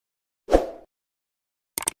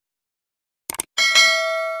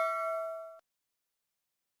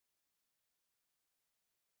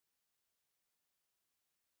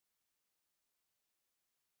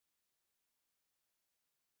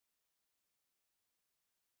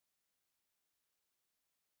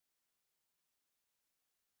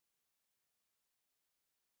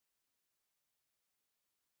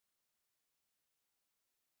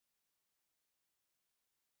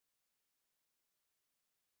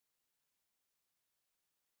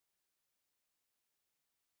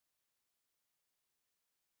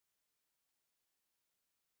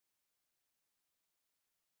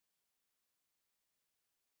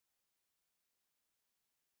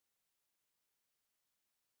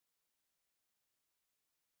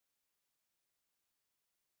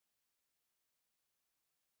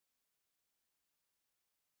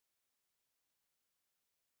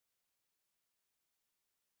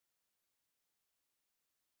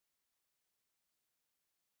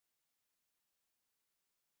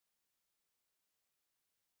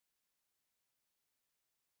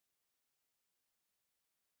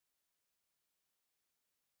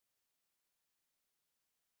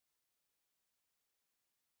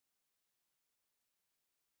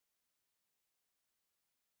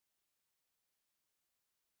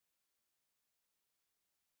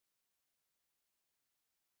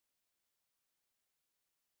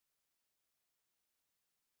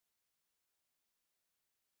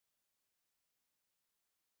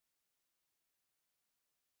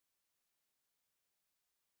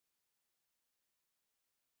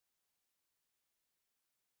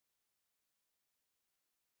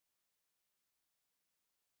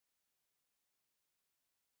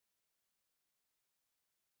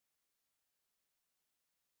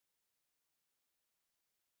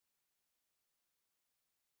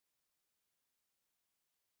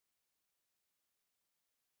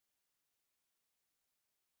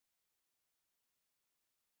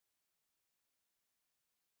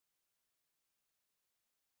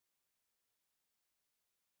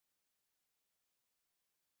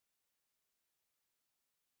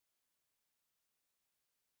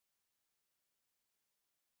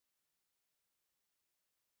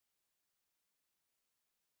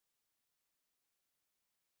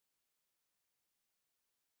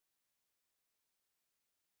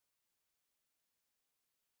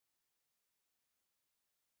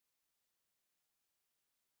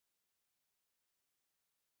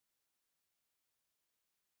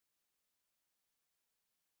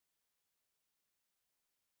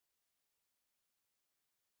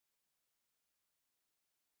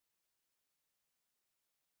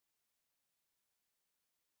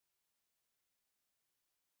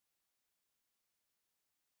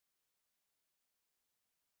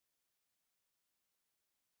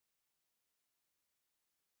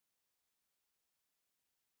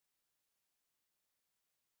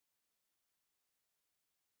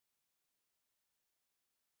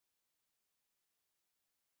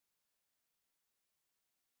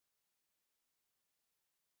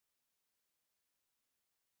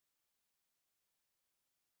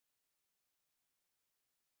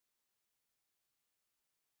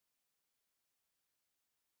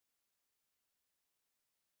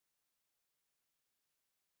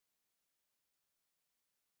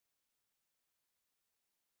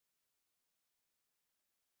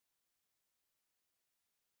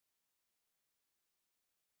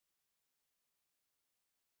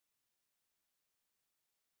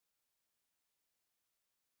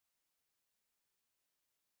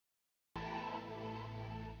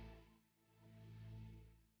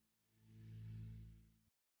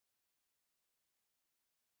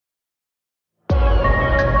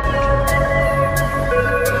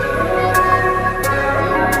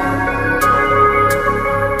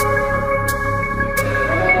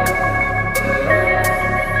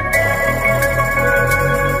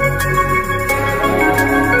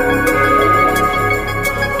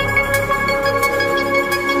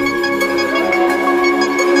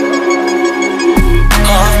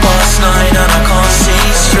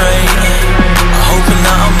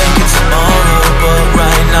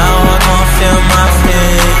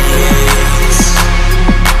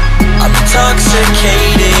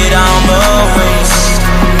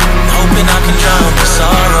hoping I can drown my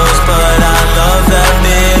sorrows, but I love that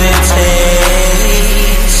bitter taste.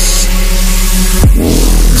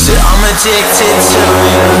 So I'm addicted to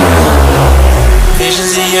you.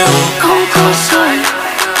 Visions of you. Come closer,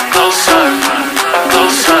 closer,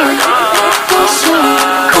 closer, closer.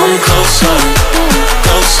 Come closer,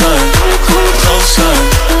 closer, closer,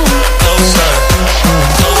 closer,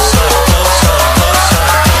 closer, closer, closer.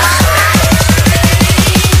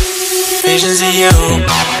 Visions of you.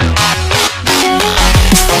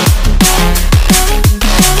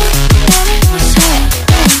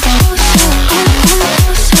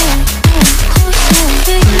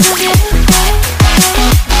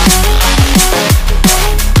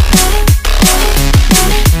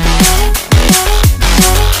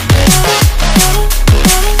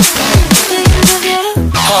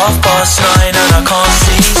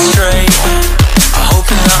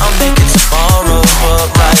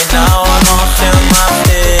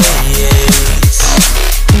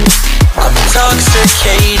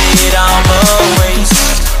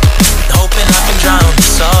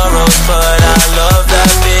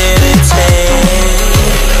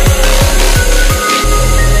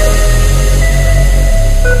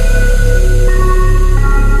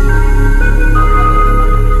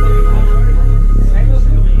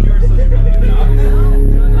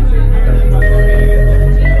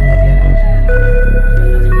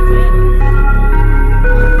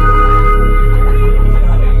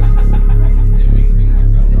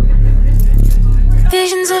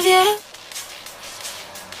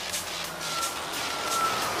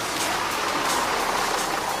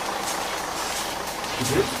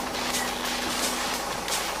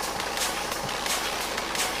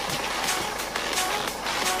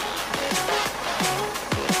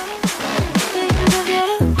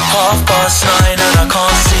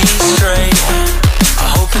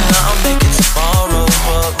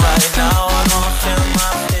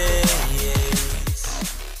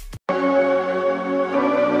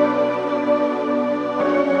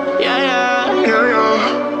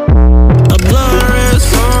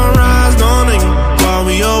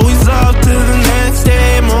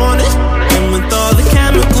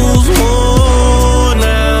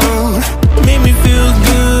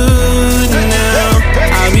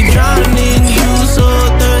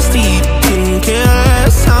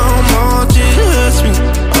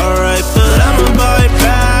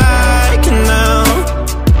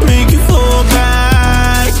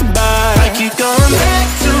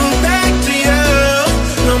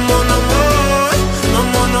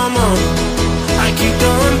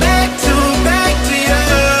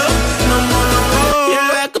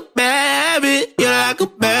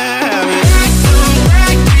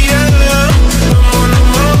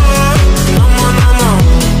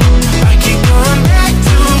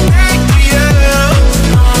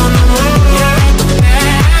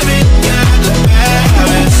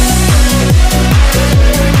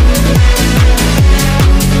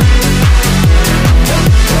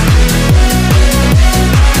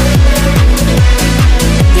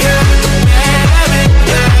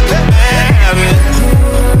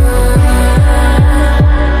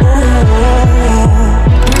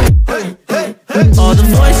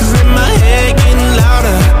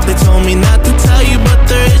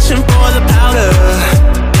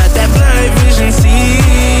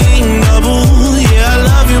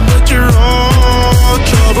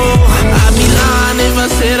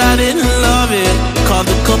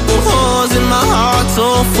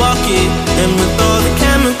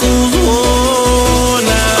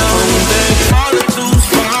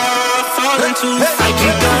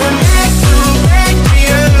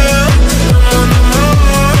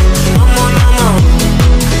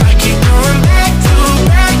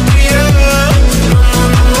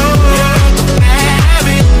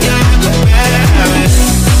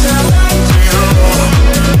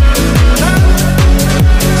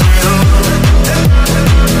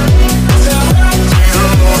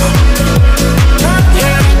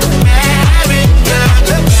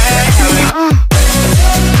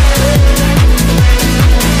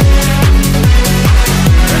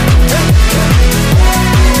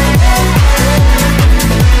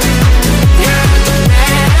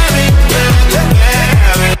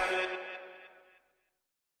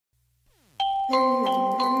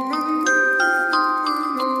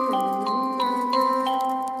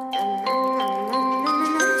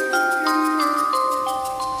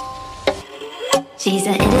 She's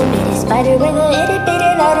a itty bitty spider with a itty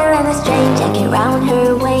bitty letter and a string jacket round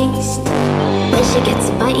her waist. When she gets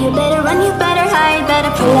a bite, you better run, you better hide,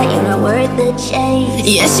 better prove that you're not worth the chase.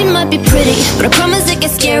 Yeah, she might be pretty, but I promise it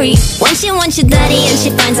gets scary once you want your daddy and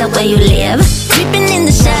she finds out where you live. Creeping in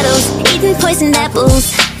the shadows, eating poisoned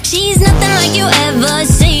apples. She's nothing like you ever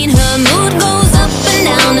seen. Her mood goes up and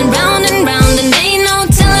down and round and round, and ain't no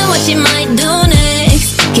telling what she might do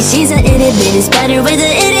next. Cause she's a itty bitty spider with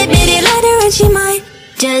a itty bitty ladder, and she might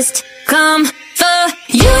just come for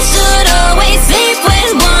you. Should always sleep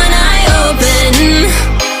with one eye open.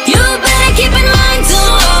 You better keep in mind to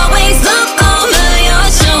always look over your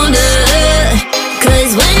shoulder.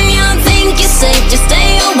 Cause when you think you're safe, just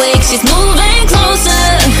stay awake, she's moving closer.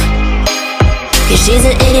 Cause she's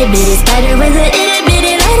a itty bitty spider with a itty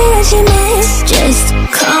bitty ladder, and she might just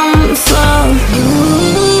come for you.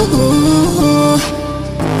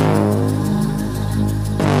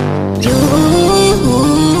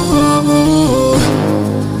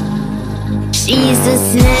 She's a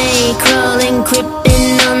snake crawling,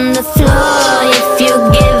 creeping on the floor. If you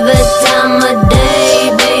give her time of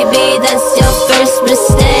day, baby, that's your first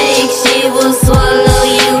mistake. She will swallow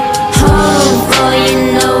you whole, for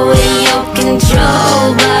you know in your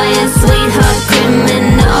control by a sweetheart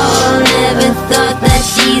criminal. Never thought that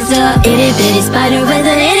she's a itty bitty spider with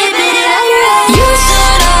a itty bitty ladder. You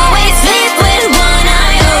should always sleep with one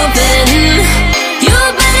eye open. You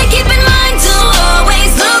better keep in mind to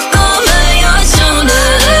always look over your shoulder.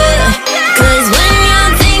 Cause when you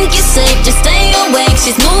think you're safe, just stay awake,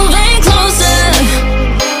 she's moving closer.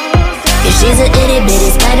 Yeah, she's a itty bitty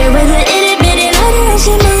spider with a itty bitty ladder, and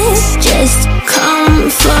she might just come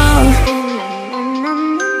for.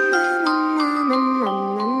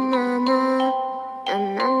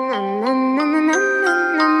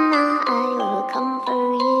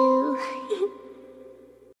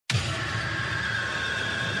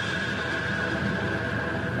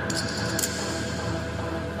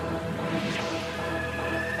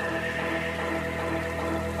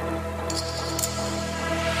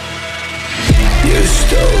 You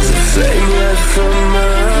stole the flame right from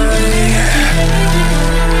mine.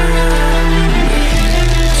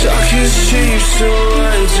 Talk is cheap, so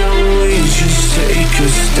why don't we just take a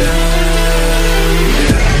stand?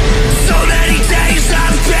 So many days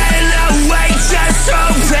I've been away, just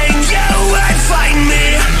hoping you would find me.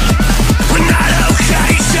 We're not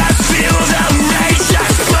okay, just feel the rage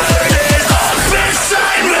that's burning up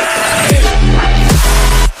inside me.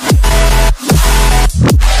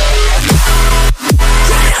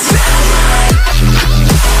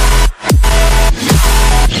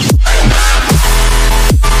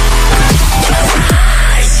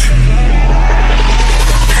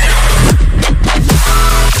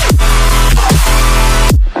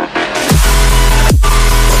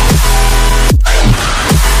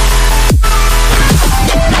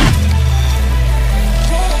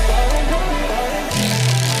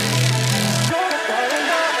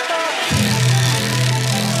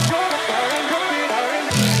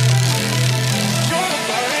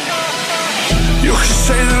 You can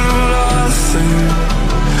say that I'm nothing,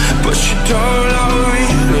 but you don't know me,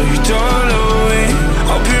 no you don't know me.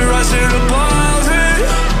 I'll be rising up